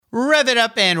Rev it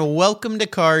up and welcome to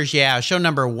Cars Yeah, show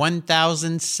number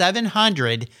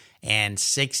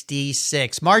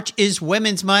 1766. March is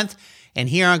Women's Month, and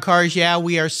here on Cars Yeah,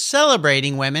 we are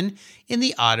celebrating women in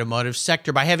the automotive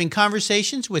sector by having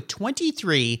conversations with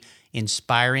 23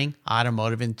 inspiring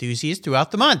automotive enthusiasts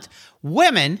throughout the month.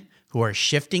 Women who are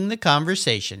shifting the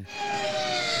conversation.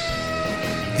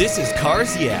 This is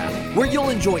Cars Yeah, where you'll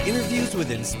enjoy interviews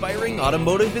with inspiring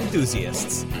automotive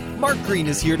enthusiasts. Mark Green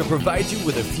is here to provide you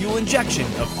with a fuel injection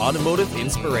of automotive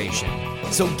inspiration.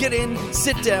 So get in,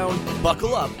 sit down,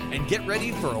 buckle up, and get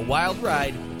ready for a wild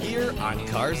ride here on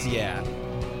Cars Yeah.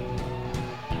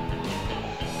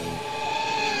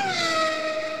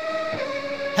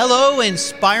 Hello,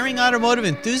 inspiring automotive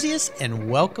enthusiasts, and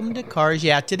welcome to Cars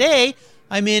Yeah. Today,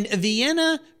 I'm in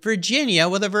Vienna, Virginia,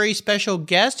 with a very special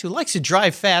guest who likes to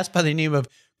drive fast by the name of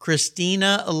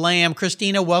Christina Lamb.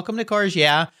 Christina, welcome to Cars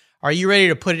Yeah. Are you ready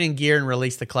to put it in gear and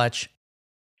release the clutch?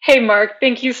 Hey, Mark.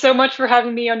 Thank you so much for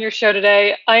having me on your show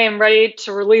today. I am ready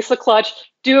to release the clutch,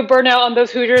 do a burnout on those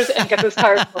Hooters, and get those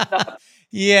tires flipped up.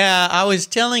 Yeah, I was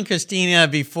telling Christina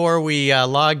before we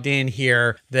logged in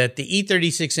here that the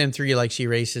E36 M3, like she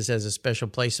races, has a special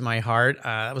place in my heart.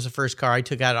 That was the first car I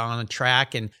took out on a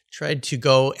track and tried to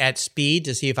go at speed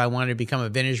to see if I wanted to become a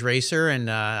vintage racer,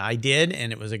 and I did,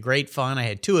 and it was a great fun. I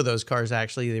had two of those cars,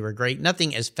 actually. They were great.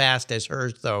 Nothing as fast as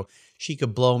hers, though. She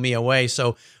could blow me away.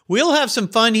 So we'll have some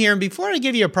fun here. And before I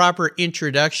give you a proper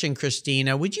introduction,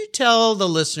 Christina, would you tell the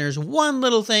listeners one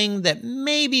little thing that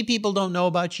maybe people don't know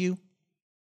about you?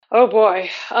 Oh, boy.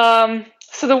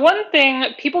 So the one thing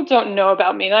people don't know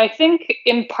about me, and I think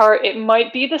in part it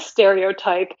might be the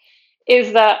stereotype,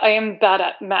 is that I am bad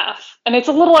at math. And it's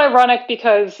a little ironic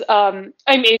because I'm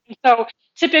Asian, so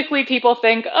typically people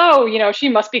think, oh, she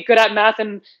must be good at math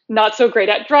and not so great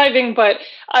at driving. But,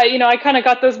 I kind of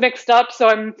got those mixed up. So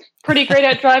I'm pretty great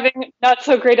at driving, not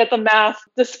so great at the math.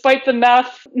 Despite the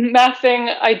math thing,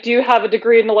 I do have a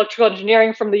degree in electrical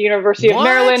engineering from the University of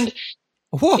Maryland.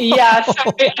 Whoa. Yeah, so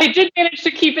I did manage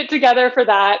to keep it together for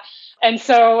that. And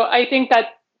so I think that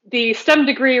the STEM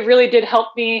degree really did help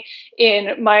me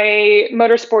in my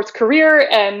motorsports career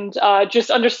and just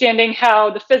understanding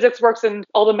how the physics works and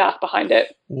all the math behind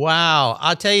it. Wow.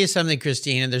 I'll tell you something,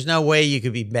 Christina. There's no way you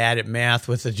could be bad at math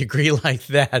with a degree like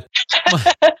that.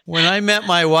 When I met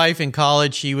my wife in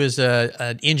college, she was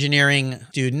an engineering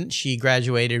student. She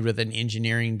graduated with an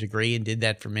engineering degree and did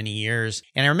that for many years.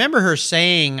 And I remember her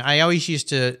saying, I always used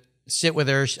to sit with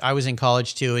her. I was in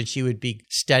college too, and she would be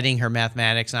studying her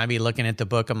mathematics, and I'd be looking at the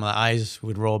book, and my eyes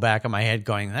would roll back on my head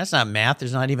going, that's not math.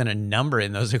 There's not even a number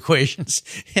in those equations.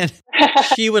 And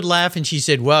she would laugh, and she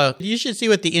said, well, you should see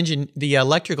what the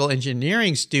electrical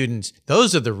engineering students,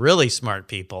 those are the really smart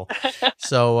people.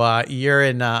 So you're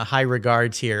in high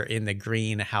regards here in the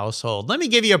Green household. Let me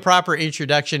give you a proper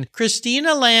introduction.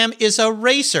 Christina Lamb is a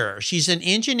racer. She's an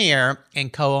engineer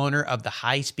and co-owner of the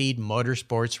High Speed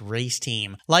Motorsports race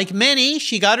team. Like many,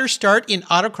 she got her start in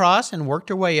autocross and worked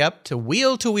her way up to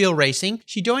wheel-to-wheel racing.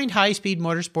 She joined High Speed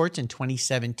Motorsports in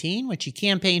 2017 when she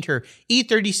campaigned her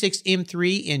E36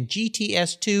 M3 in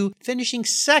GTS2, finishing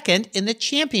second in the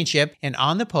championship and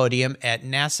on the podium at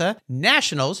NASA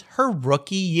Nationals her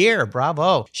rookie year.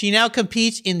 Bravo. She now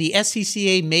competes in the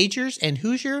SCCA Majors and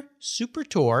Hoosier Super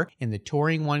Tour in the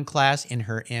Touring 1 class in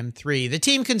her M3. The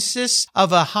team consists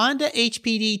of a Honda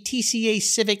HPD TCA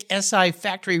Civic SI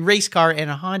factory race car and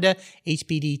a Honda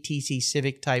HPD TC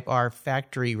Civic Type R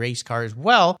factory race car as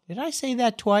well. Did I say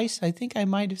that twice? I think I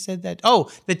might have said that.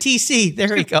 Oh, the TC.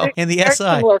 There we go. And the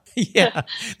SI. Yeah,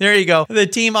 there you go. The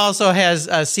team also has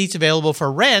seats available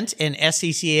for rent in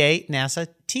SCCA, NASA,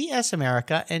 TS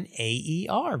America, and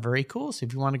AER. Very cool. So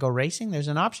if you want to go racing, there's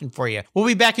an option for you. We'll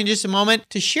be back in just a moment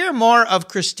to share more of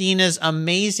Christina's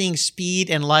amazing speed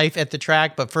and life at the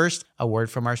track. But first, a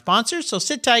word from our sponsors. So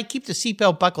sit tight, keep the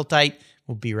seatbelt buckled tight.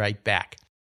 We'll be right back.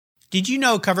 Did you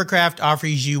know Covercraft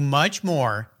offers you much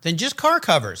more than just car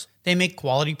covers? They make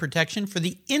quality protection for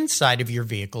the inside of your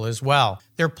vehicle as well.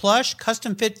 Their plush,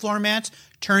 custom-fit floor mats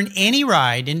turn any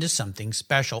ride into something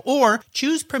special. Or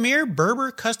choose Premier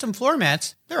Berber custom floor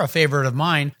mats. They're a favorite of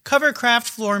mine. Covercraft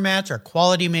floor mats are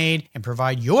quality made and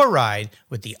provide your ride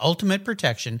with the ultimate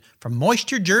protection from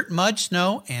moisture, dirt, mud,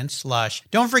 snow, and slush.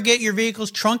 Don't forget your vehicle's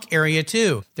trunk area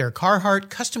too. Their Carhartt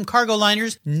custom cargo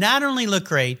liners not only look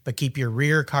great, but keep your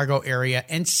rear cargo area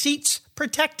and seats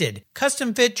Protected.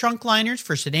 Custom fit trunk liners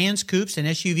for sedans, coupes, and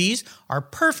SUVs are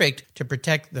perfect to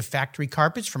protect the factory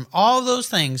carpets from all those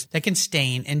things that can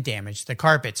stain and damage the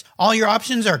carpets. All your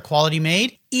options are quality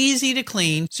made, easy to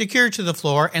clean, secure to the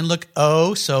floor, and look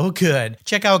oh so good.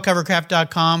 Check out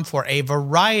covercraft.com for a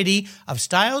variety of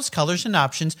styles, colors, and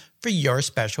options for your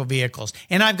special vehicles.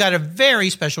 And I've got a very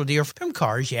special deal from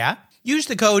Cars Yeah. Use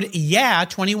the code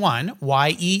YEAH21,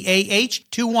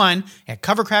 YEAH21 at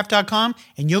covercraft.com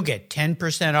and you'll get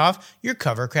 10% off your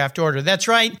Covercraft order. That's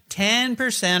right,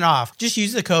 10% off. Just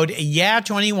use the code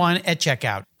YEAH21 at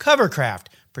checkout. Covercraft,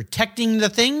 protecting the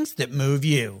things that move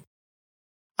you.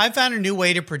 I found a new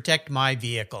way to protect my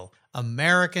vehicle.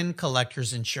 American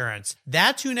Collectors Insurance.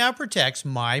 That's who now protects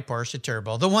my Porsche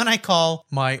Turbo, the one I call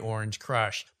my Orange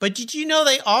Crush. But did you know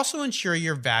they also insure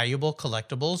your valuable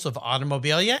collectibles of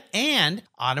automobilia and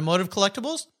automotive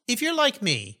collectibles? If you're like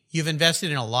me, you've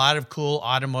invested in a lot of cool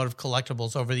automotive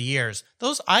collectibles over the years.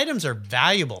 Those items are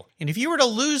valuable, and if you were to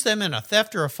lose them in a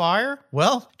theft or a fire,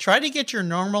 well, try to get your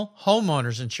normal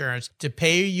homeowner's insurance to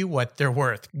pay you what they're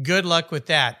worth. Good luck with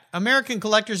that. American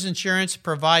Collectors Insurance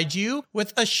provides you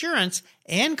with assurance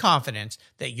and confidence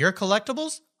that your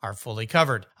collectibles are fully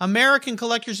covered. American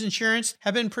Collectors Insurance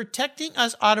have been protecting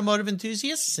us automotive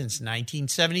enthusiasts since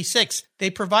 1976.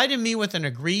 They provided me with an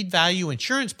agreed value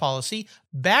insurance policy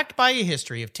backed by a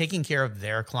history of taking care of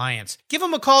their clients. Give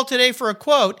them a call today for a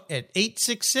quote at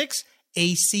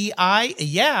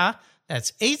 866-ACI-YEAH.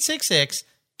 That's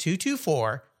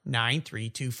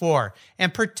 866-224-9324.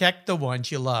 And protect the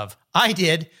ones you love. I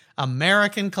did.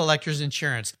 American Collectors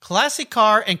Insurance. Classic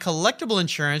car and collectible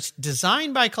insurance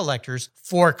designed by collectors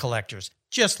for collectors,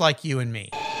 just like you and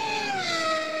me.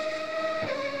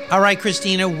 All right,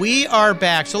 Christina, we are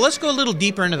back. So let's go a little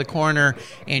deeper into the corner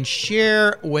and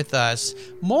share with us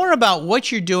more about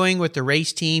what you're doing with the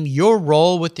race team, your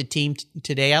role with the team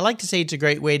today. I like to say it's a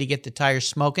great way to get the tires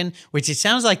smoking, which it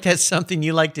sounds like that's something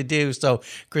you like to do. So,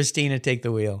 Christina, take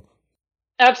the wheel.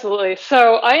 Absolutely.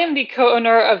 So I am the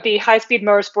co-owner of the High Speed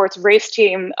Motorsports race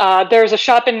team. There's a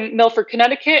shop in Milford,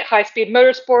 Connecticut, High Speed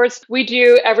Motorsports. We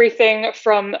do everything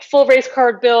from full race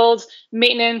car builds,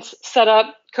 maintenance,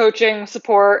 setup, coaching,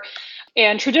 support.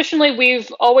 And traditionally,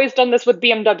 we've always done this with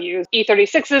BMWs,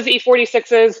 E36s,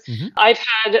 E46s. Mm-hmm. I've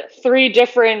had 3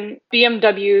 different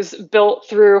BMWs built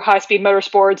through High Speed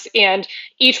Motorsports, and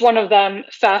each one of them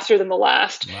faster than the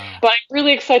last. Wow. But I'm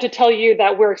really excited to tell you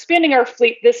that we're expanding our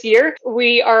fleet this year.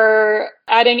 We are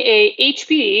adding a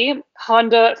HPD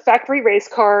Honda factory race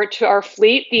car to our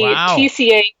fleet, the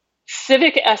TCA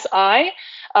Civic Si.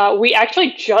 We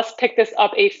actually just picked this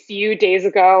up a few days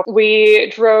ago. We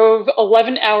drove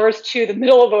 11 hours to the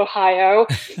middle of Ohio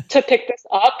to pick this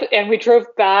up, and we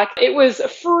drove back. It was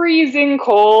freezing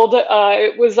cold.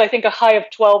 It was, I think, a high of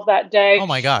 12 that day. Oh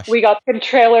my gosh. We got the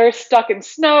trailer stuck in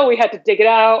snow. We had to dig it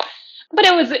out. But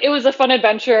it was a fun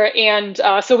adventure, and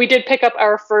so we did pick up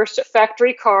our first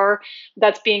factory car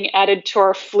that's being added to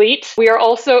our fleet. We are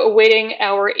also awaiting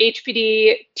our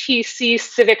HPD TC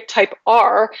Civic Type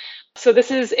R. So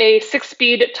this is a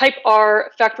 6-speed Type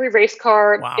R factory race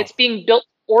car. Wow. It's being built to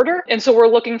order, and so we're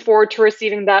looking forward to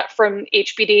receiving that from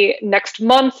HPD next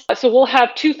month. So we'll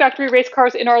have 2 factory race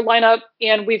cars in our lineup,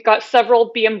 and we've got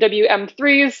several BMW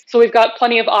M3s. So we've got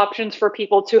plenty of options for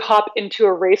people to hop into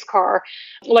a race car.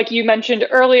 Like you mentioned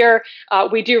earlier,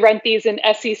 we do rent these in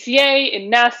SCCA, in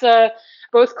NASA.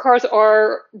 Both cars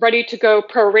are ready to go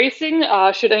pro racing.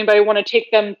 Should anybody want to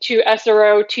take them to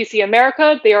SRO TC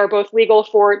America, they are both legal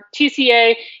for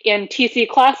TCA and TC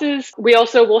classes. We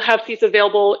also will have seats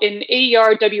available in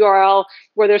AER, WRL,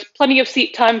 where there's plenty of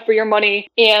seat time for your money.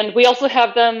 And we also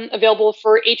have them available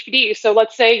for HPD. So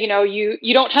let's say,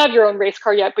 you don't have your own race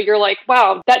car yet, but you're like,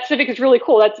 wow, that Civic is really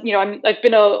cool. That's, I've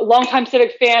been a longtime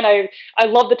Civic fan. I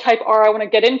love the Type R. I want to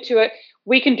get into it.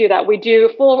 We can do that. We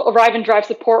do full arrive and drive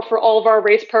support for all of our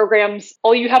race programs.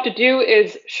 All you have to do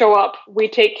is show up. We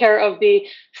take care of the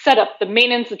setup, the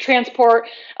maintenance, the transport.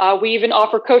 We even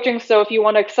offer coaching. So if you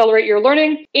want to accelerate your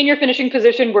learning in your finishing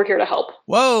position, we're here to help.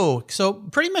 Whoa. So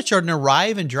pretty much an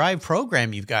arrive and drive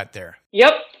program you've got there.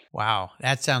 Yep. Wow,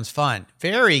 that sounds fun.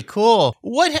 Very cool.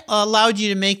 What allowed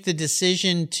you to make the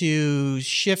decision to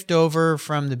shift over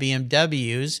from the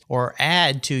BMWs or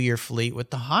add to your fleet with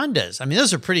the Hondas? I mean,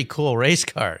 those are pretty cool race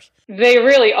cars. They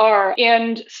really are.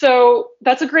 And so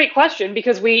that's a great question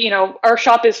because our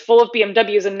shop is full of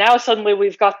BMWs and now suddenly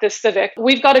we've got this Civic.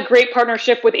 We've got a great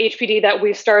partnership with HPD that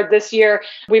we started this year.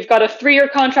 We've got a 3-year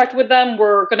contract with them.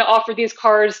 We're going to offer these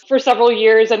cars for several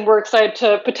years and we're excited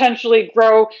to potentially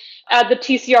grow, add the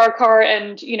TCR car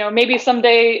and, maybe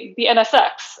someday the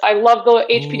NSX. I love the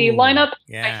HPD lineup.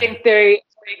 Yeah. I think they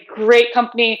a great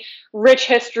company, rich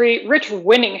history, rich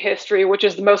winning history, which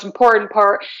is the most important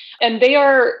part. And they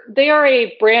are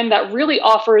a brand that really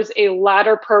offers a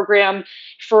ladder program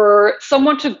for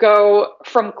someone to go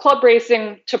from club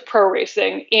racing to pro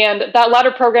racing. And that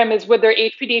ladder program is with their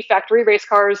HPD factory race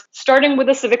cars, starting with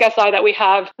the Civic Si that we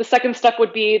have. The second step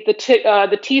would be the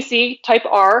TC Type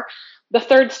R. The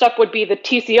third step would be the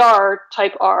TCR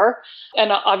Type R.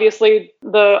 And obviously,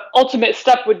 the ultimate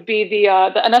step would be the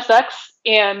NSX.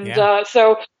 And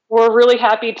so we're really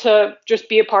happy to just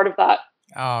be a part of that.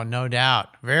 Oh, no doubt.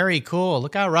 Very cool.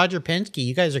 Look out, Roger Penske.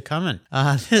 You guys are coming.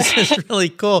 This is really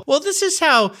cool. Well, this is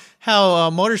how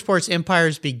motorsports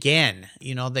empires begin.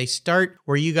 You know, they start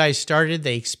where you guys started,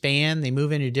 they expand, they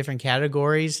move into different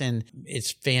categories, and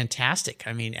it's fantastic.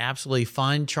 I mean, absolutely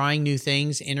fun, trying new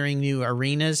things, entering new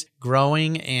arenas,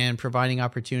 growing, and providing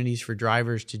opportunities for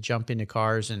drivers to jump into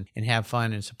cars and have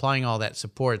fun, and supplying all that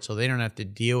support so they don't have to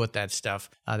deal with that stuff.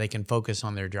 They can focus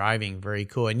on their driving. Very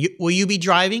cool. And will you be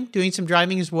doing some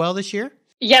driving as well this year?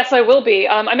 Yes, I will be.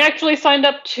 I'm actually signed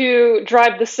up to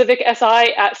drive the Civic Si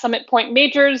at Summit Point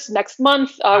Majors next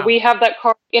month. Wow. We have that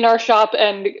car in our shop,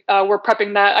 and we're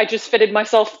prepping that. I just fitted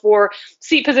myself for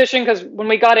seat position because when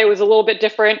we got it, it was a little bit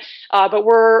different. But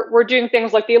we're doing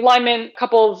things like the alignment, a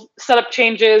couple of setup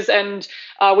changes, and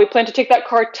we plan to take that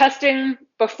car testing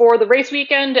before the race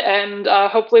weekend, and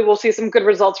hopefully we'll see some good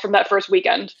results from that first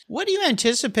weekend. What do you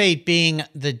anticipate being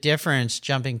the difference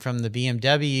jumping from the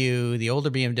BMW, the older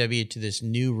BMW, to this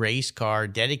new race car,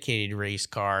 dedicated race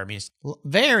car? I mean, it's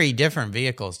very different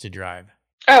vehicles to drive.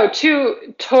 Oh, two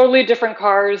totally different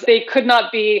cars. They could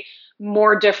not be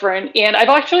more different. And I've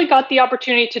actually got the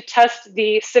opportunity to test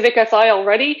the Civic Si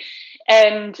already.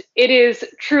 And it is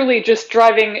truly just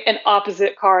driving an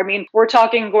opposite car. I mean, we're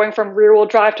talking going from rear-wheel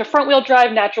drive to front-wheel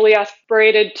drive, naturally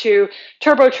aspirated to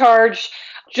turbocharged.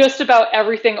 Just about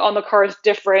everything on the car is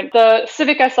different. The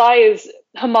Civic Si is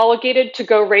homologated to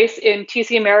go race in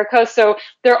TC America, so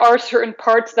there are certain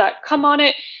parts that come on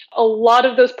it. A lot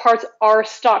of those parts are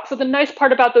stock. So the nice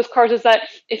part about those cars is that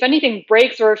if anything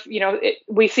breaks or if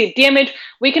we see damage,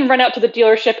 we can run out to the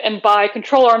dealership and buy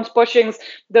control arms, bushings,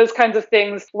 those kinds of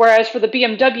things. Whereas for the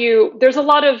BMW, there's a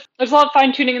lot of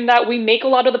fine tuning in that. We make a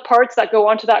lot of the parts that go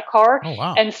onto that car. Oh,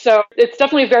 wow. And so it's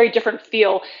definitely a very different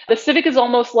feel. The Civic is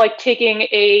almost like taking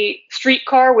a street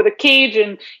car with a cage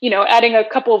and, adding a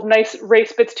couple of nice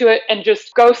race bits to it and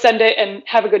just go send it and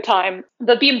have a good time.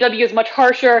 The BMW is much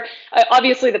harsher.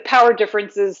 Obviously, the power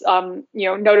difference is,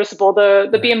 noticeable.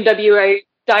 The BMW I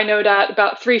dynoed at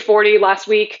about 340 last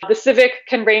week. The Civic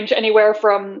can range anywhere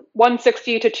from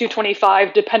 160 to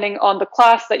 225, depending on the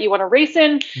class that you want to race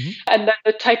in. Mm-hmm. And then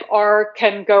the Type R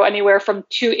can go anywhere from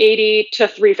 280 to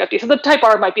 350. So the Type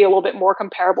R might be a little bit more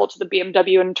comparable to the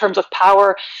BMW in terms of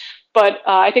power. But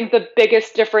I think the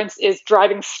biggest difference is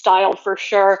driving style for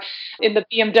sure. In the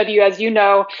BMW, as you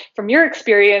know, from your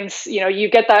experience, you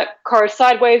get that car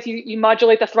sideways, you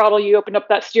modulate the throttle, you open up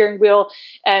that steering wheel,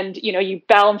 and, you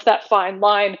balance that fine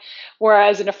line.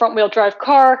 Whereas in a front wheel drive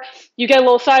car, you get a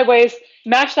little sideways,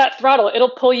 match that throttle,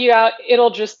 it'll pull you out,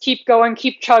 it'll just keep going,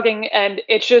 keep chugging. And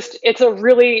it's just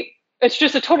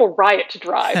a total riot to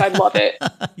drive. I love it.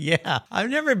 Yeah. I've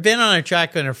never been on a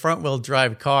track in a front-wheel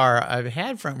drive car. I've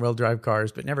had front-wheel drive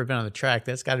cars, but never been on the track.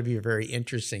 That's got to be very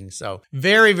interesting. So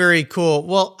very, very cool.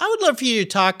 Well, I would love for you to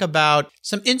talk about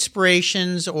some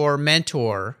inspirations or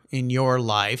mentor in your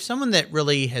life, someone that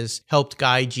really has helped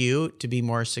guide you to be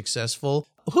more successful.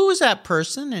 Who was that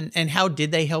person and how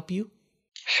did they help you?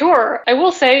 Sure. I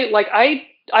will say,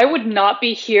 I would not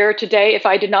be here today if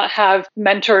I did not have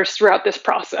mentors throughout this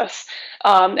process.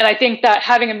 And I think that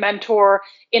having a mentor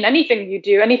in anything you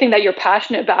do, anything that you're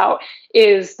passionate about,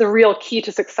 is the real key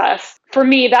to success. For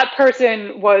me, that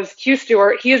person was Hugh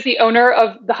Stewart. He is the owner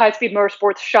of the High Speed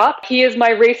Motorsports shop. He is my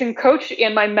racing coach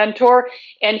and my mentor,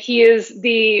 and he is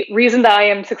the reason that I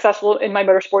am successful in my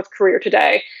motorsports career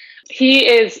today. He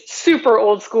is super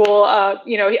old school.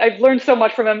 I've learned so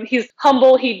much from him. He's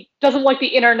humble. He doesn't like the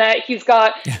internet. He's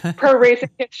got pro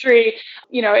racing history.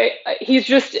 He's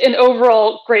just an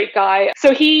overall great guy.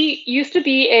 So he used to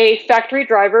be a factory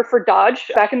driver for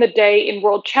Dodge back in the day in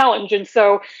World Challenge. And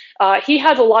so he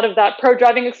has a lot of that pro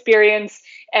driving experience,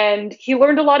 and he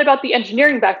learned a lot about the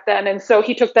engineering back then. And so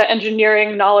he took that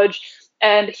engineering knowledge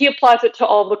and he applies it to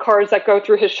all the cars that go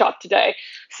through his shop today.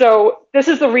 So this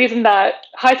is the reason that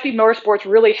High Speed Motorsports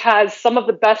really has some of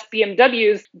the best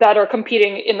BMWs that are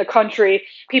competing in the country.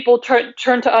 People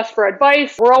turn to us for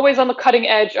advice. We're always on the cutting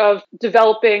edge of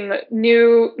developing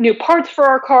new parts for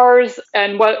our cars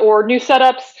or new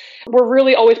setups. We're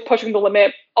really always pushing the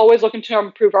limit, always looking to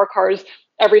improve our cars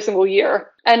every single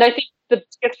year. And I think the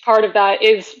biggest part of that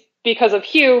is because of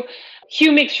Hugh.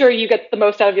 Hugh makes sure you get the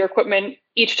most out of your equipment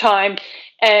each time.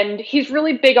 And he's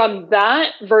really big on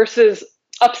that versus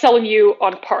upselling you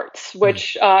on parts,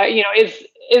 which,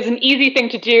 is an easy thing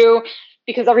to do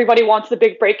because everybody wants the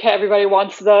big brake kit. Everybody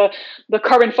wants the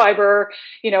carbon fiber,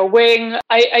 wing.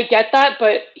 I get that,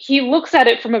 but he looks at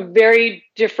it from a very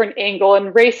different angle,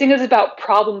 and racing is about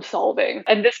problem solving.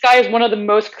 And this guy is one of the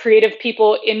most creative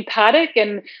people in paddock.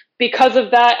 And because of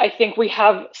that, I think we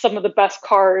have some of the best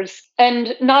cars,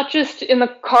 and not just in the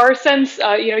car sense.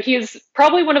 He's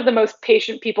probably one of the most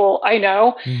patient people I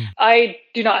know. I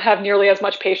do not have nearly as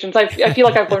much patience. I feel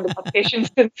like I've learned about patience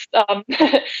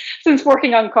since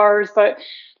working on cars, but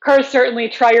cars certainly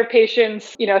try your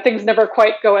patience. Things never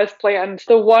quite go as planned.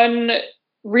 The one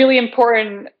really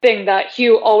important thing that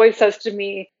Hugh always says to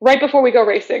me right before we go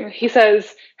racing, he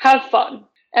says, "Have fun."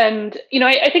 And,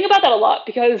 I think about that a lot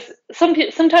because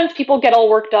sometimes people get all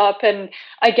worked up, and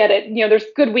I get it. There's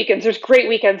good weekends, there's great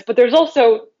weekends, but there's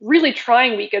also really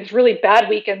trying weekends, really bad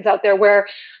weekends out there where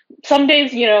some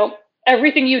days,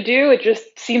 everything you do, it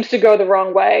just seems to go the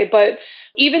wrong way. But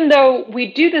even though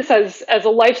we do this as a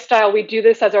lifestyle, we do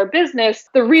this as our business,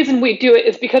 the reason we do it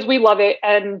is because we love it.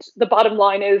 And the bottom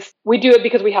line is we do it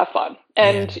because we have fun.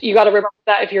 And you got to remember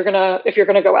that if you're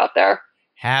gonna go out there.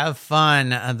 Have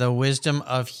fun. The wisdom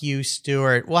of Hugh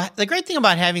Stewart. Well, the great thing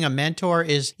about having a mentor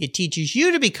is it teaches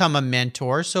you to become a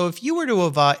mentor. So if you were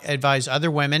to advise other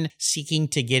women seeking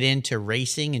to get into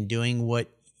racing and doing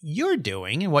what you're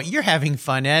doing and what you're having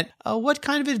fun at, what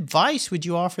kind of advice would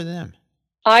you offer them?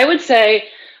 I would say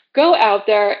go out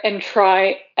there and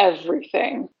try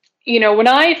everything. When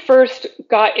I first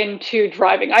got into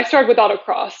driving, I started with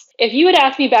autocross. If you had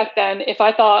asked me back then if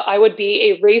I thought I would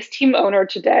be a race team owner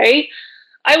today,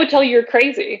 I would tell you you're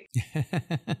crazy.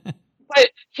 But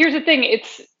here's the thing.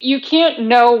 You can't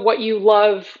know what you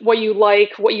love, what you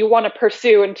like, what you want to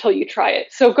pursue until you try it.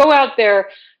 So go out there,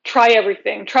 try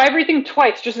everything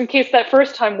twice, just in case that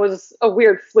first time was a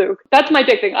weird fluke. That's my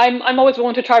big thing. I'm always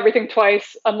willing to try everything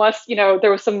twice, unless,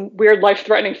 there was some weird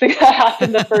life-threatening thing that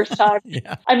happened the first time.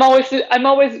 Yeah. I'm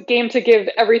always game to give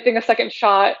everything a second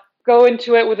shot. Go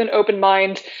into it with an open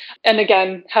mind, and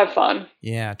again, have fun.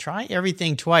 Yeah, try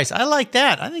everything twice. I like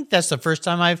that. I think that's the first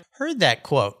time I've heard that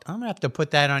quote. I'm going to have to put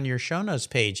that on your show notes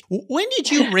page. When did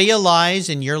you realize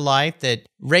in your life that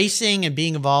racing and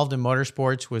being involved in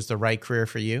motorsports was the right career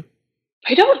for you?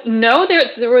 I don't know.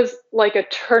 There was like a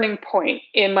turning point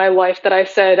in my life that I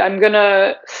said, I'm going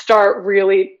to start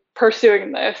really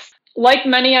pursuing this. Like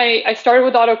many, I started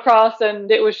with autocross,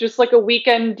 and it was just like a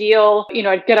weekend deal.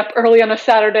 I'd get up early on a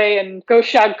Saturday and go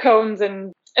shag cones,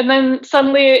 and then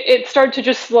suddenly it started to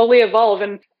just slowly evolve.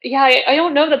 And I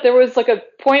don't know that there was like a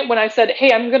point when I said,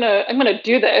 "Hey, I'm gonna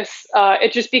do this."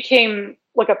 It just became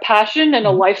like a passion and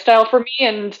a lifestyle for me,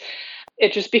 and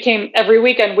it just became every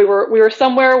weekend we were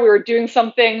somewhere, we were doing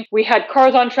something, we had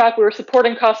cars on track, we were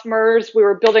supporting customers, we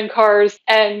were building cars.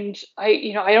 And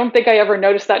I don't think I ever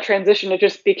noticed that transition. It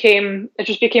just became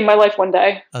my life one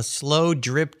day. A slow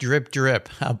drip, drip, drip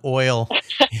of oil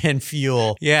and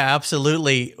fuel. Yeah,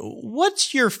 absolutely.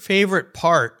 What's your favorite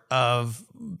part of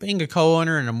being a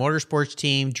co-owner in a motorsports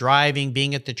team, driving,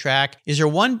 being at the track? Is there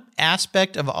one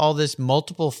aspect of all this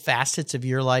multiple facets of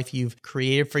your life you've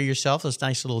created for yourself, this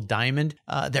nice little diamond,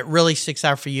 that really sticks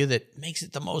out for you, that makes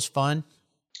it the most fun?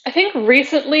 I think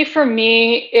recently for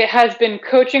me, it has been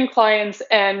coaching clients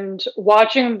and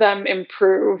watching them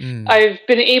improve. I've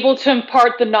been able to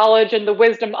impart the knowledge and the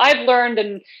wisdom I've learned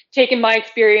and taken my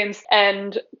experience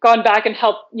and gone back and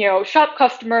helped, shop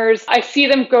customers. I see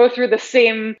them go through the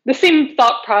same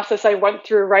thought process I went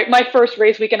through, right? My first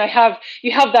race weekend,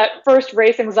 you have that first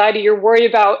race anxiety. You're worried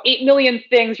about 8 million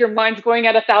things. Your mind's going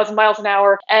at 1,000 miles an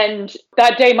hour. And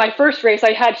that day, my first race,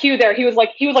 I had Hugh there. He was like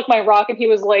my rock, and he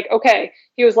was like, okay.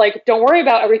 He was like, don't worry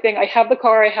about everything. I have the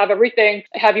car. I have everything.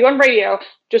 I have you on radio.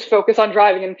 Just focus on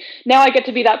driving. And now I get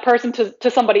to be that person to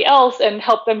somebody else and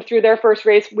help them through their first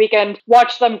race weekend,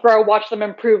 watch them grow, watch them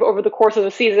improve over the course of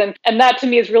the season. And that to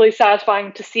me is really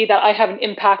satisfying to see that I have an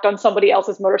impact on somebody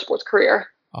else's motorsports career.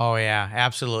 Oh, yeah,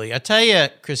 absolutely. I tell you,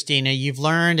 Christina, you've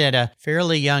learned at a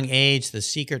fairly young age the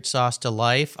secret sauce to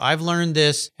life. I've learned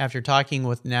this after talking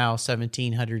with now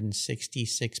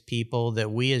 1,766 people,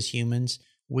 that we as humans,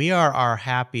 we are our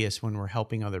happiest when we're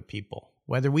helping other people,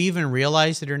 whether we even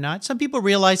realize it or not. Some people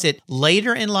realize it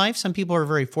later in life. Some people are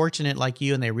very fortunate like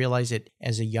you, and they realize it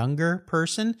as a younger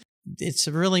person. It's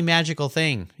a really magical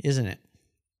thing, isn't it?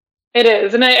 It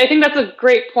is. And I think that's a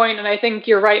great point. And I think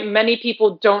you're right. Many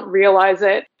people don't realize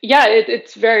it. Yeah,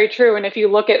 it's very true. And if you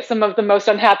look at some of the most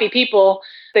unhappy people,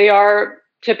 they are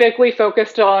typically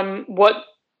focused on what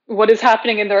what is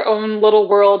happening in their own little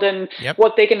world and Yep.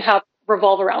 what they can have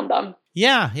revolve around them.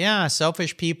 Yeah.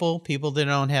 Selfish people that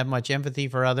don't have much empathy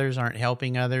for others, aren't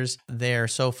helping others. They're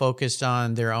so focused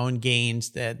on their own gains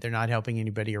that they're not helping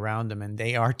anybody around them. And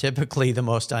they are typically the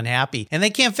most unhappy. And they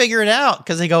can't figure it out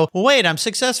because they go, well, wait, I'm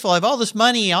successful. I have all this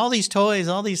money, all these toys,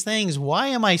 all these things. Why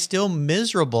am I still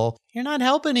miserable? You're not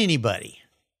helping anybody.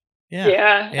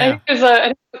 Yeah. I think there's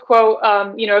a quote,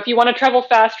 if you want to travel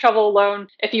fast, travel alone.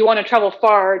 If you want to travel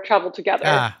far, travel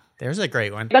together. There's a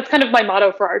great one. That's kind of my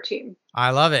motto for our team. I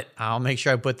love it. I'll make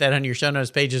sure I put that on your show notes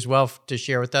page as well to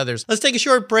share with others. Let's take a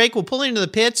short break. We'll pull into the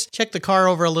pits, check the car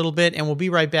over a little bit, and we'll be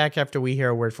right back after we hear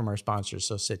a word from our sponsors.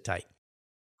 So sit tight.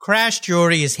 Crash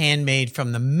Jewelry is handmade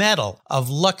from the metal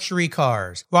of luxury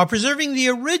cars while preserving the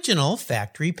original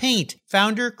factory paint.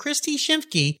 Founder Christy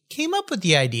Shimke came up with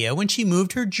the idea when she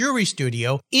moved her jewelry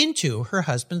studio into her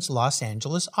husband's Los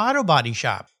Angeles auto body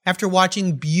shop. After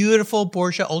watching beautiful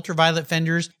Porsche ultraviolet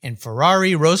fenders and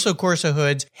Ferrari Rosso Corsa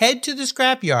hoods head to the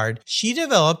scrapyard, she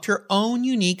developed her own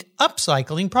unique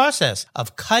upcycling process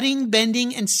of cutting,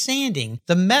 bending, and sanding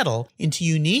the metal into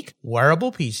unique,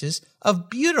 wearable pieces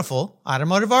of beautiful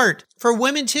automotive art. For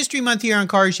Women's History Month here on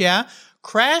Cars Yeah!,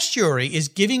 Crash Jewelry is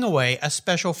giving away a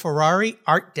special Ferrari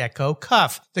Art Deco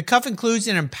cuff. The cuff includes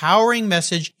an empowering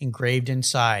message engraved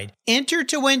inside. Enter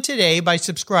to win today by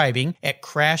subscribing at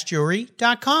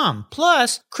crashjewelry.com.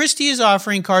 Plus, Christy is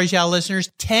offering Cars Yeah! listeners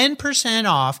 10%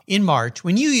 off in March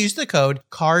when you use the code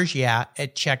CARSYEAH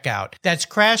at checkout. That's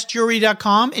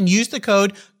crashjewelry.com and use the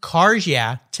code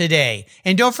CARSYEAH today.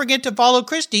 And don't forget to follow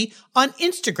Christy on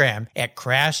Instagram at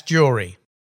Crash Jewelry.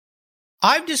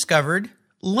 I've discovered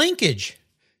Linkage.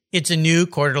 It's a new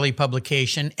quarterly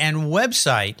publication and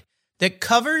website that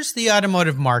covers the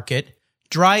automotive market,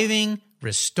 driving,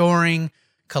 restoring,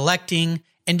 collecting,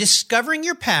 and discovering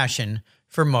your passion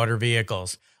for motor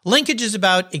vehicles. Linkage is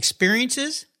about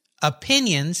experiences,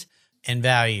 opinions, and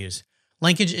values.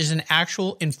 Linkage is an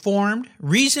actual informed,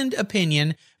 reasoned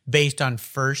opinion based on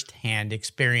first-hand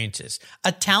experiences.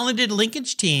 A talented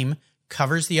Linkage team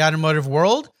covers the automotive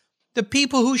world, the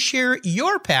people who share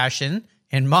your passion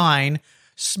and mine,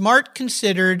 smart,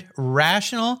 considered,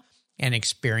 rational, and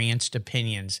experienced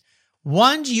opinions.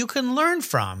 Ones you can learn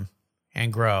from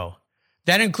and grow.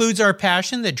 That includes our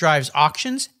passion that drives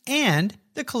auctions and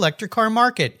the collector car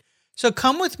market. So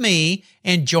come with me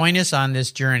and join us on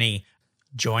this journey.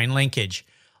 Join Linkage.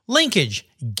 Linkage,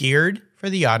 geared for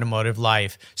the automotive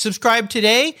life. Subscribe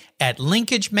today at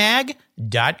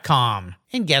linkagemag.com.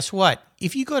 And guess what?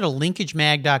 If you go to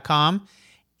linkagemag.com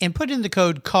and put in the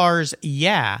code CARS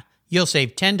Yeah!, you'll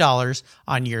save $10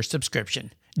 on your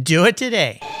subscription. Do it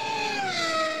today.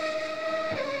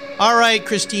 All right,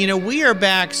 Christina, we are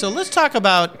back. So let's talk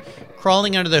about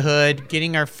crawling under the hood,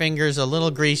 getting our fingers a little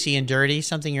greasy and dirty,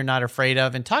 something you're not afraid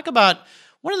of, and talk about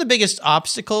one of the biggest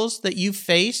obstacles that you've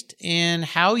faced and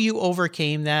how you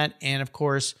overcame that. And of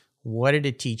course, what did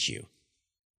it teach you?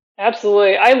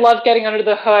 Absolutely. I love getting under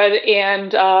the hood,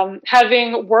 and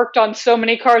having worked on so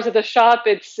many cars at the shop,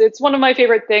 it's one of my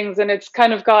favorite things, and it's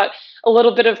kind of got a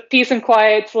little bit of peace and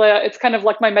quiet. It's kind of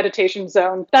like my meditation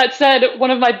zone. That said, one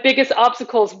of my biggest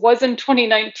obstacles was in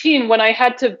 2019 when I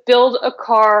had to build a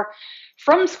car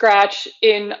from scratch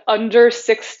in under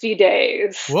 60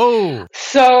 days. Whoa.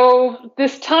 So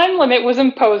this time limit was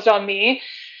imposed on me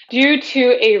due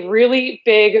to a really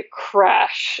big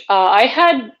crash. I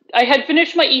had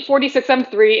finished my E46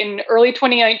 M3 in early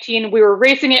 2019. We were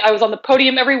racing it. I was on the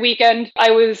podium every weekend.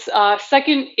 I was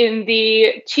second in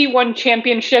the T1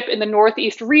 championship in the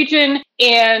Northeast region.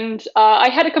 And I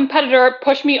had a competitor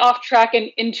push me off track and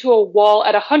into a wall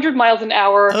at 100 miles an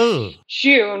hour,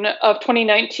 June of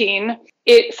 2019.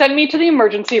 It sent me to the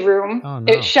emergency room. Oh,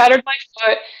 no. It shattered my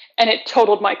foot and it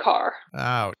totaled my car.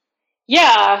 Ouch.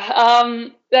 Yeah,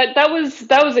 that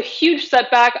was a huge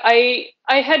setback. I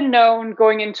had known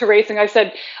going into racing. I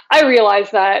said, I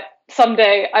realize that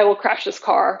someday I will crash this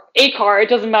car. A car, it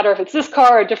doesn't matter if it's this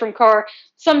car or a different car.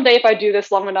 Someday, if I do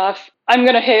this long enough, I'm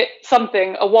going to hit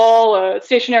something, a wall, a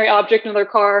stationary object, another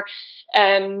car.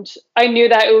 And I knew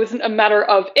that it wasn't a matter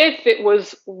of if, it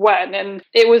was when. And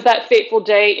it was that fateful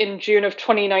day in June of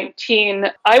 2019.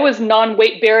 I was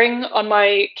non-weight bearing on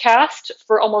my cast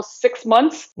for almost 6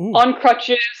 months. Ooh. On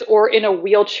crutches or in a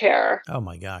wheelchair. Oh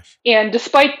my gosh. And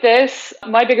despite this,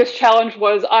 my biggest challenge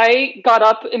was I got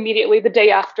up immediately the day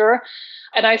after.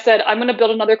 And I said, I'm going to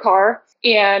build another car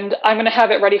and I'm going to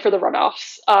have it ready for the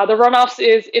runoffs. The runoffs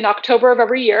is in October of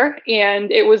every year,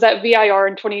 and it was at VIR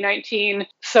in 2019.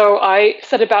 So I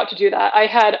set about to do that. I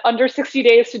had under 60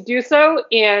 days to do so.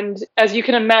 And as you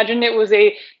can imagine, it was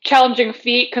a challenging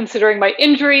feat considering my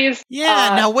injuries.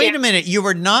 Yeah. Now, wait a minute. You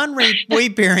were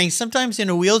non-weight bearing, sometimes in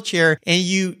a wheelchair, and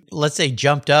you, let's say,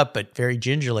 jumped up, but very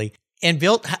gingerly, and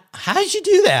built. How did you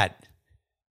do that?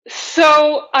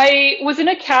 So I was in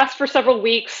a cast for several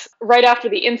weeks right after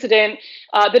the incident.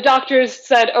 The doctors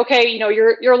said, okay,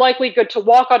 you're likely good to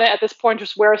walk on it at this point,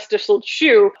 just wear a stiff-soled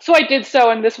shoe. So I did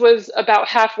so, and this was about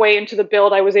halfway into the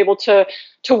build. I was able to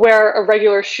wear a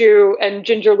regular shoe and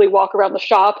gingerly walk around the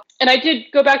shop. And I did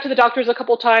go back to the doctors a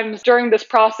couple times during this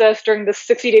process, during this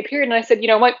 60-day period. And I said,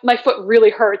 my foot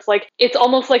really hurts. Like, it's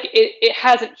almost like it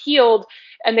hasn't healed.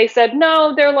 And they said,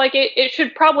 no, they're like, it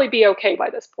should probably be okay by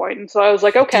this point. And so I was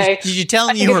like, okay. Did you tell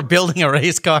them you were building a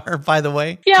race car, by the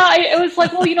way? Yeah, it was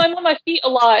like, well, I'm on my feet a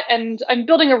lot and I'm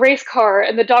building a race car.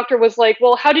 And the doctor was like,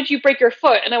 well, how did you break your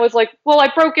foot? And I was like, well, I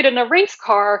broke it in a race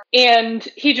car. And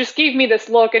he just gave me this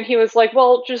look and he was like,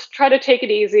 well, just try to take it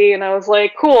easy. And I was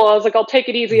like, cool. I was like, I'll take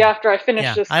it easy after I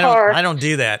finish this car. I don't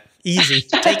do that. Easy.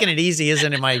 Taking it easy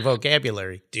isn't in my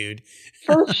vocabulary, dude.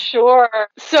 For sure.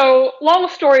 So long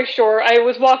story short, I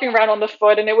was walking around on the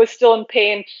foot and it was still in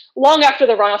pain long after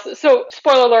the runoffs. So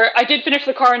spoiler alert, I did finish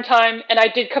the car in time and I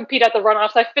did compete at the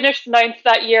runoffs. I finished ninth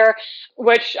that year,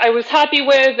 which I was happy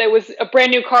with. It was a brand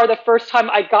new car. The first time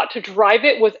I got to drive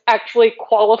it was actually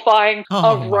qualifying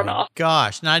a runoff.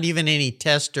 Gosh, not even any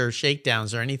test or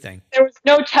shakedowns or anything. There was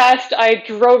no test. I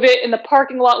drove it in the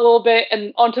parking lot a little bit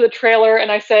and onto the trailer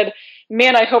and I said,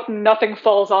 man, I hope nothing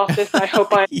falls off this. I hope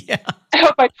I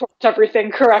hope I torqued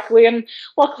everything correctly. And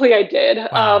luckily I did.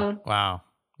 Wow.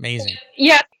 Amazing.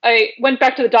 Yeah. I went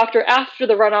back to the doctor after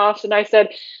the runoffs and I said,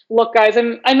 look, guys,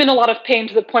 I'm in a lot of pain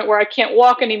to the point where I can't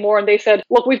walk anymore. And they said,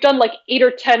 look, we've done like 8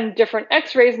 or 10 different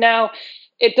x-rays now.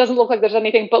 It doesn't look like there's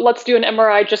anything, but let's do an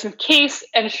MRI just in case.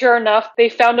 And sure enough, they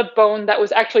found a bone that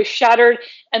was actually shattered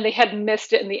and they had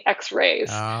missed it in the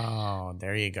x-rays. Oh,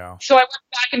 there you go. So I went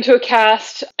back into a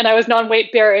cast and I was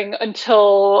non-weight bearing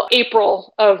until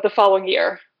April of the following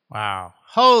year. Wow.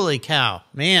 Holy cow,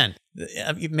 man.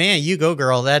 Man, you go,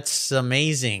 girl. That's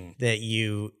amazing that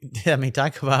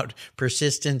talk about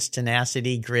persistence,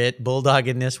 tenacity, grit,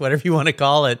 bulldoggedness, whatever you want to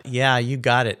call it. Yeah, you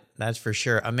got it. That's for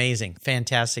sure. Amazing.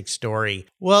 Fantastic story.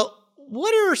 Well,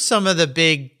 what are some of the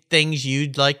big things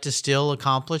you'd like to still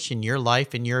accomplish in your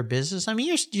life and your business? I mean,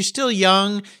 you're still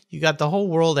young. You got the whole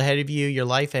world ahead of you, your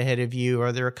life ahead of you.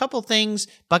 Are there a couple things,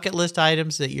 bucket list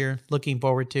items that you're looking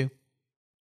forward to?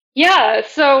 Yeah,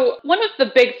 so one of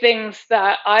the big things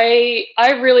that I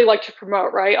really like to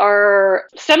promote, right, are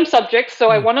STEM subjects. So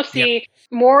I want to see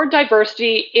more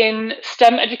diversity in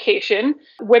STEM education,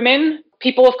 women,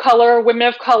 people of color, women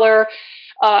of color.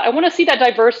 I want to see that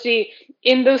diversity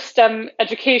in those STEM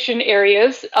education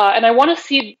areas, and I want to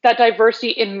see that diversity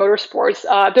in motorsports.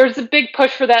 There's a big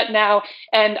push for that now,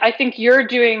 and I think you're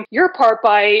doing your part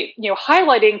by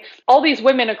highlighting all these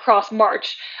women across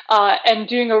March and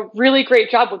doing a really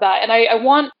great job with that. And I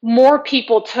want more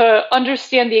people to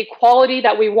understand the equality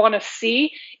that we want to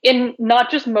see in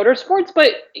not just motorsports,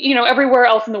 but everywhere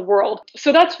else in the world.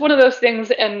 So that's one of those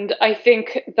things, and I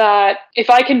think that if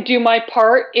I can do my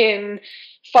part in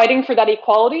fighting for that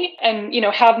equality and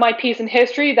have my piece in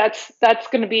history, that's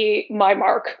going to be my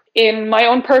mark. In my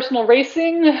own personal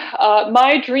racing,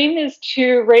 my dream is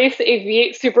to race a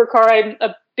V8 supercar. I'm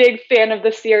a big fan of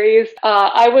the series.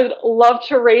 I would love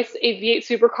to race a V8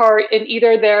 supercar in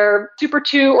either their Super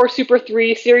 2 or Super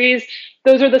 3 series.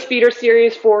 Those are the feeder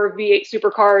series for V8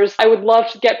 supercars. I would love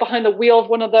to get behind the wheel of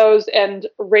one of those and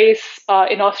race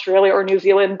in Australia or New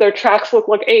Zealand. Their tracks look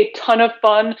like a ton of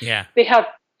fun. Yeah. They have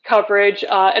coverage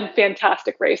and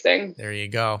fantastic racing. There you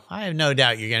go. I have no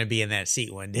doubt you're going to be in that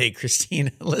seat one day, Christina,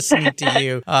 listening to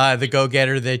you, the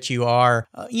go-getter that you are.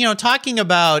 Talking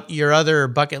about your other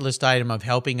bucket list item of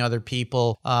helping other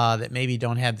people that maybe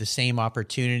don't have the same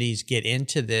opportunities get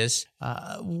into this,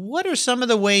 what are some of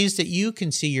the ways that you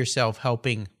can see yourself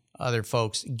helping other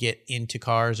folks get into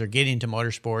cars or get into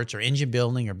motorsports or engine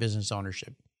building or business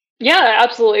ownership? Yeah,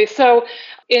 absolutely. So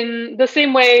in the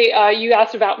same way you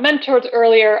asked about mentors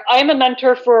earlier, I'm a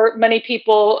mentor for many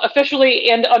people,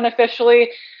 officially and unofficially,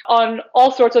 on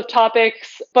all sorts of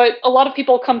topics. But a lot of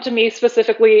people come to me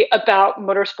specifically about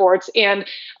motorsports. And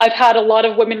I've had a lot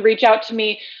of women reach out to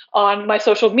me on my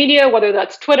social media, whether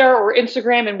that's Twitter or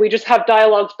Instagram, and we just have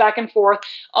dialogues back and forth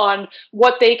on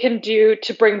what they can do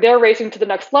to bring their racing to the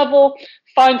next level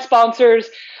find sponsors,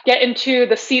 get into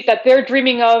the seat that they're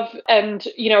dreaming of, and,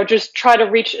 just try to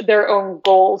reach their own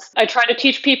goals. I try to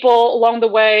teach people along the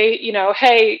way,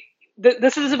 hey,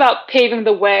 this is about paving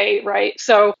the way, right?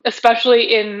 So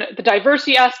especially in the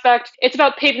diversity aspect, it's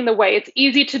about paving the way. It's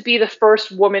easy to be the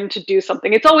first woman to do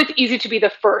something. It's always easy to be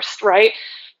the first, right?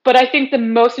 But I think the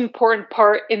most important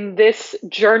part in this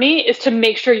journey is to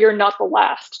make sure you're not the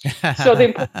last. So the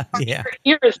important part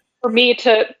here is for me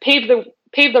to pave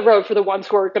the road for the ones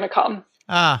who are going to come.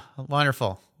 Ah,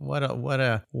 wonderful. What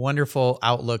a wonderful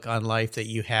outlook on life that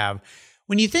you have.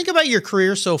 When you think about your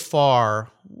career so far,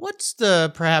 what's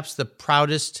perhaps the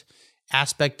proudest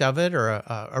aspect of it, or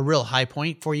a real high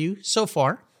point for you so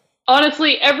far?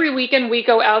 Honestly, every weekend we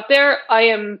go out there, I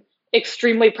am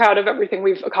extremely proud of everything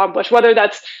we've accomplished, whether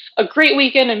that's a great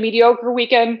weekend, a mediocre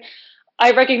weekend.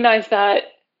 I recognize that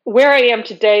where I am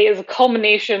today is a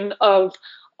culmination of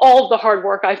all of the hard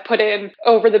work I've put in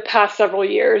over the past several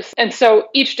years. And so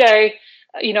each day,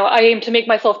 I aim to make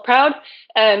myself proud,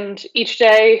 and each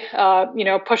day,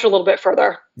 push a little bit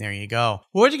further. There you go.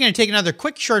 We're going to take another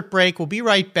quick short break. We'll be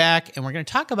right back, and we're going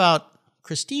to talk about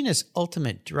Christina's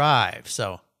ultimate drive.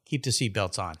 So keep the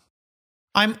seatbelts on.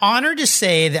 I'm honored to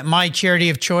say that my charity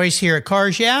of choice here at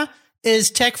Cars Yeah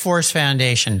is TechForce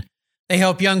Foundation. They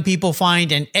help young people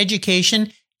find an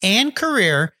education and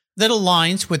career that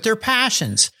aligns with their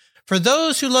passions. For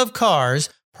those who love cars,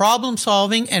 problem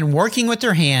solving, and working with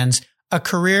their hands, a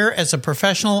career as a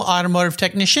professional automotive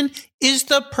technician is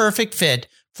the perfect fit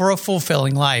for a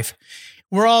fulfilling life.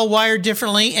 We're all wired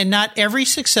differently, and not every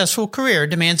successful career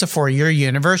demands a 4-year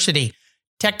university.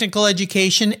 Technical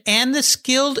education and the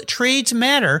skilled trades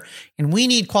matter, and we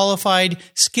need qualified,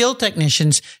 skilled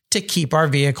technicians to keep our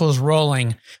vehicles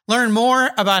rolling. Learn more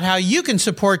about how you can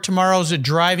support tomorrow's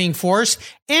driving force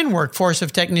and workforce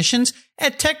of technicians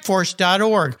at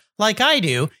techforce.org, like I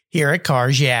do here at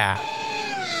Cars Yeah.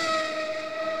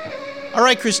 All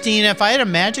right, Christina, if I had a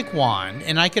magic wand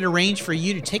and I could arrange for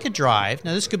you to take a drive,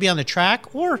 now this could be on the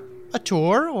track or a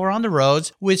tour or on the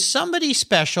roads with somebody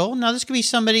special. Now this could be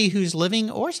somebody who's living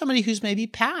or somebody who's maybe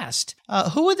passed.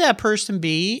 Who would that person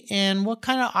be, and what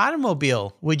kind of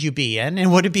automobile would you be in?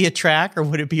 And would it be a track or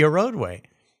would it be a roadway?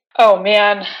 Oh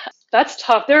man, that's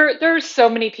tough. There's so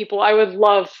many people I would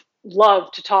love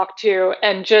to talk to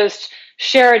and just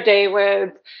share a day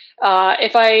with.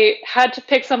 If I had to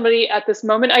pick somebody at this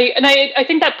moment, I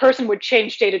think that person would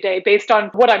change day to day based on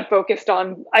what I'm focused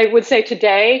on. I would say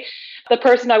today, the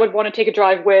person I would want to take a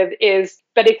drive with is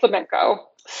Betty Clemenco.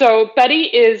 So Betty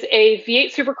is a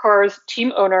V8 Supercars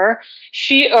team owner.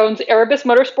 She owns Erebus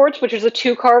Motorsports, which is a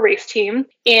 2-car race team.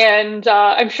 And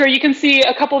I'm sure you can see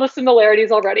a couple of the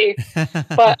similarities already.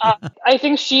 But I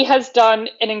think she has done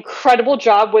an incredible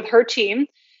job with her team.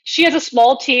 She has a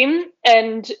small team,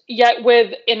 and yet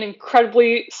with an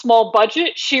incredibly small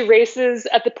budget, she races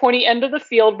at the pointy end of the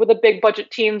field with the big budget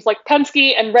teams like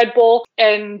Penske and Red Bull.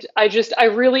 And I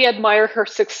really admire her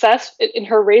success in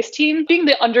her race team. Being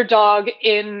the underdog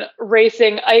in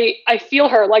racing, I feel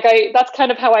her. That's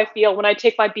kind of how I feel when I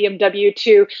take my BMW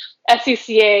to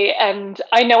SCCA, and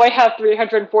I know I have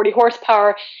 340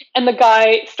 horsepower, and the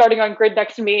guy starting on grid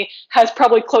next to me has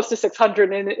probably close to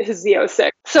 600 in his Z06.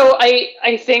 So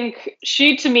I think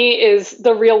she, to me, is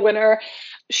the real winner.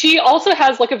 She also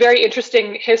has a very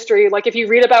interesting history. If you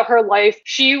read about her life,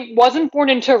 she wasn't born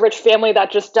into a rich family that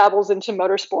just dabbles into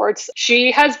motorsports.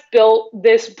 She has built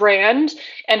this brand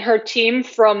and her team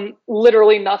from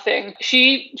literally nothing.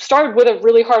 She started with a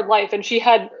really hard life, and she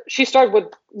started with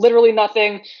literally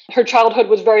nothing. Her childhood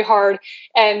was very hard.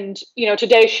 And,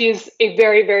 today she's a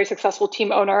very, very successful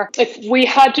team owner. If we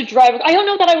had to drive, I don't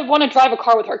know that I would want to drive a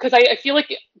car with her, because I feel like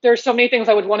there's so many things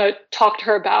I would want to talk to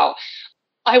her about.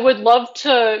 I would love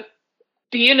to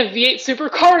be in a V8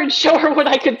 supercar and show her what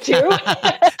I could do.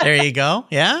 There you go.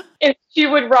 Yeah. If she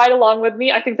would ride along with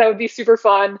me, I think that would be super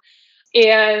fun.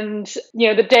 And,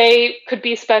 the day could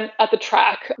be spent at the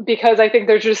track, because I think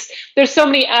there's so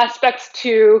many aspects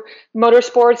to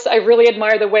motorsports. I really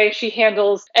admire the way she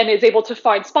handles and is able to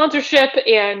find sponsorship,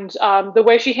 and the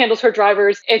way she handles her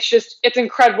drivers. It's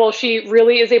incredible. She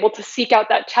really is able to seek out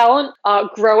that talent,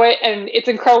 grow it. And it's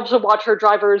incredible to watch her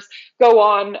drivers go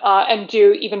on and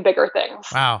do even bigger things.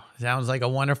 Wow. Sounds like a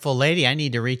wonderful lady. I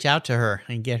need to reach out to her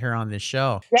and get her on this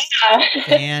show. Yeah.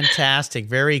 Fantastic.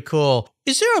 Very cool.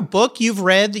 Is there a book you've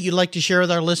read that you'd like to share with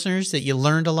our listeners that you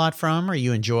learned a lot from or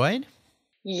you enjoyed?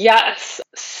 Yes.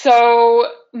 So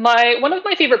one of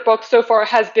my favorite books so far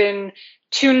has been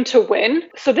Tune to Win.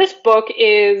 So this book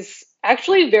is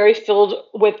actually very filled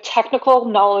with technical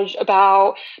knowledge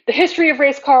about the history of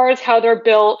race cars, how they're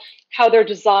built, how they're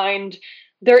designed,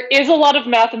 There is a lot of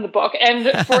math in the book.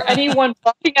 And for anyone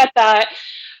looking at that,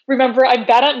 remember, I'm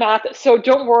bad at math, so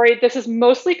don't worry. This is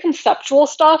mostly conceptual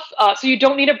stuff, so you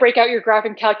don't need to break out your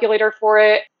graphing calculator for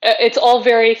it. It's all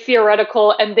very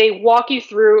theoretical, and they walk you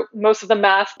through most of the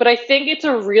math. But I think it's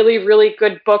a really, really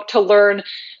good book to learn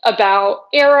about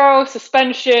aero,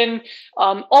 suspension,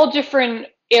 all different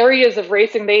areas of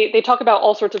racing. They talk about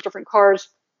all sorts of different cars.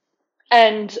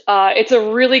 And it's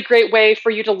a really great way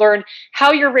for you to learn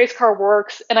how your race car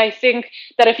works. And I think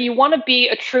that if you want to be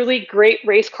a truly great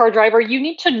race car driver, you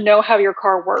need to know how your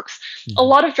car works. Mm-hmm. A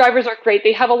lot of drivers are great.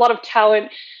 They have a lot of talent,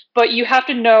 but you have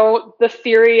to know the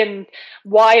theory and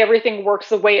why everything works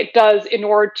the way it does in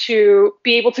order to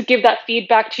be able to give that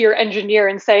feedback to your engineer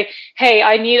and say, hey,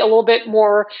 I need a little bit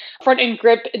more front end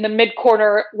grip in the mid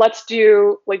corner. Let's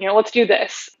do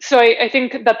this. So I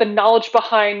think that the knowledge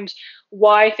behind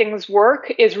why things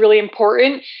work is really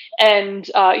important. And,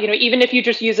 even if you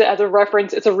just use it as a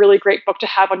reference, it's a really great book to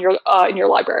have on your in your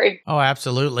library. Oh,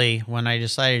 absolutely. When I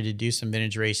decided to do some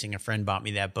vintage racing, a friend bought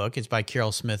me that book. It's by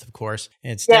Carroll Smith, of course.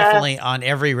 It's definitely on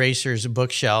every racer's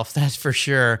bookshelf. That's for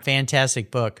sure.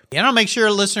 Fantastic book. And I'll make sure,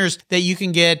 listeners, that you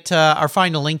can get or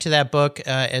find a link to that book.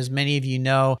 As many of you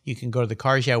know, you can go to the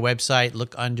Cars Yeah website,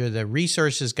 look under the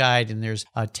resources guide, and there's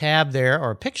a tab there,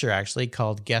 or a picture actually,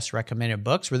 called Guest Recommended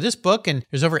Books, where this book, and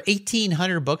there's over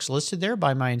 1,800 books listed there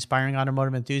by my inspiring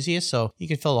automotive enthusiasts. So you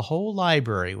can fill a whole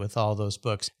library with all those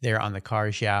books there on the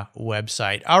Cars Yeah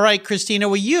website. All right, Christina,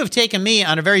 well, you have taken me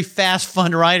on a very fast,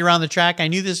 fun ride around the track. I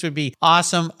knew this would be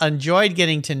awesome. Enjoyed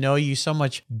getting to know you so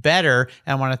much better.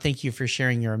 And I want to thank you for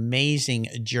sharing your amazing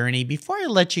journey. Before I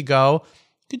let you go,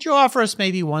 could you offer us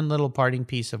maybe one little parting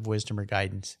piece of wisdom or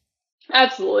guidance?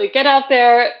 Absolutely. Get out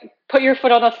there, put your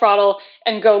foot on the throttle,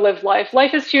 and go live life.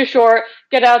 Life is too short.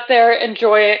 Get out there,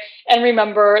 enjoy it, and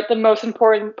remember, the most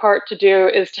important part to do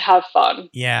is to have fun.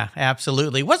 Yeah,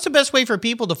 absolutely. What's the best way for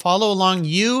people to follow along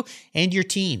you and your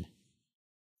team?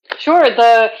 Sure.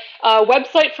 The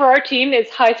website for our team is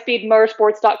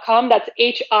highspeedmotorsports.com. That's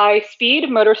HI Speed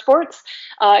Motorsports.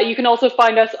 You can also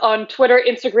find us on Twitter,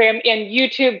 Instagram, and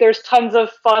YouTube. There's tons of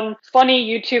funny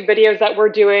YouTube videos that we're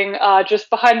doing, just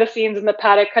behind the scenes in the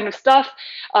paddock kind of stuff.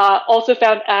 Also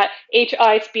found at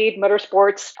HI Speed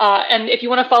Motorsports. And if you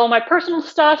want to follow my personal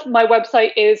stuff, my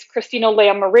website is Christina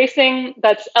Lamb Racing.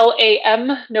 That's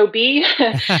LAM, no B.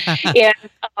 And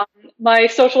my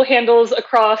social handles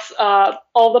across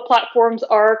all the platforms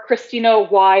are Christina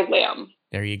Y. Lamb.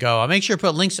 There you go. I'll make sure to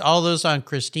put links to all those on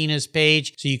Christina's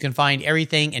page so you can find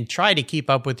everything and try to keep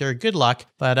up with her. Good luck,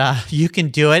 but you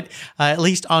can do it, at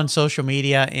least on social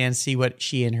media, and see what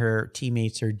she and her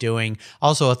teammates are doing.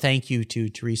 Also, a thank you to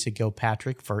Teresa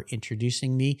Gilpatrick for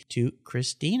introducing me to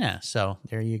Christina. So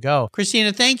there you go.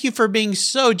 Christina, thank you for being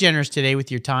so generous today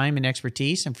with your time and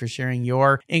expertise, and for sharing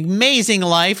your amazing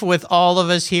life with all of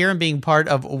us here and being part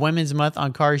of Women's Month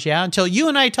on Cars Yeah. Until you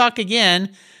and I talk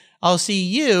again, I'll see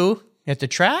you at the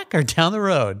track or down the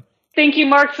road. Thank you,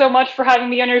 Mark, so much for having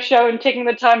me on your show and taking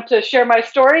the time to share my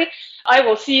story. I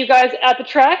will see you guys at the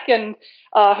track, and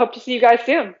hope to see you guys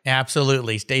soon.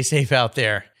 Absolutely. Stay safe out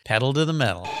there. Pedal to the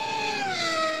metal.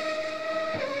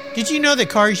 Did you know that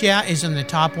Cars Yeah is in the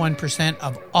top 1%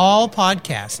 of all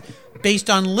podcasts based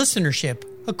on listenership,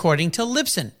 according to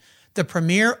Libsyn, the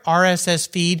premier RSS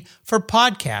feed for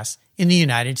podcasts in the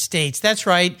United States? That's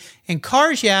right. And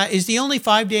Cars Yeah is the only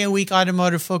 5-day-a-week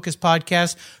automotive-focused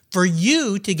podcast for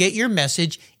you to get your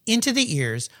message into the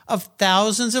ears of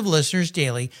thousands of listeners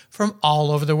daily from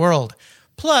all over the world.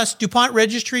 Plus, DuPont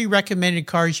Registry recommended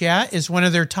Cars Yeah is one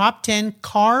of their top 10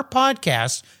 car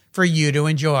podcasts for you to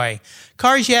enjoy.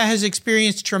 Cars Yeah has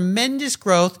experienced tremendous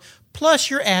growth, plus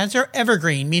your ads are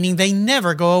evergreen, meaning they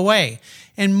never go away.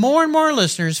 And more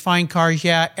listeners find Cars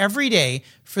Yeah every day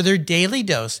for their daily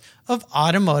dose of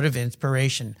automotive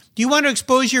inspiration. Do you want to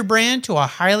expose your brand to a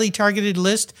highly targeted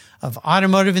list of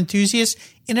automotive enthusiasts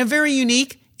in a very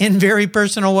unique and very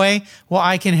personal way? Well,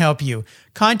 I can help you.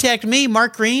 Contact me,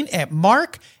 Mark Green, at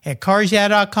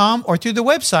mark@carsyeah.com or through the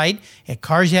website at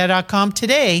carsyeah.com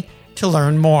today to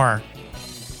learn more.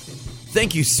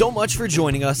 Thank you so much for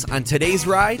joining us on today's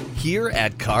ride here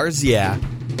at Cars Yeah.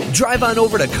 Drive on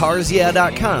over to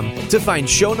carsyeah.com to find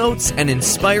show notes and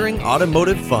inspiring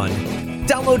automotive fun.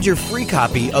 Download your free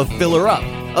copy of Filler Up,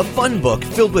 a fun book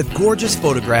filled with gorgeous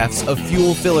photographs of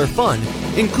fuel filler fun,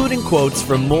 including quotes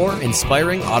from more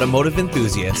inspiring automotive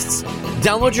enthusiasts.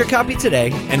 Download your copy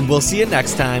today, and we'll see you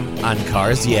next time on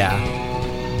Cars Yeah.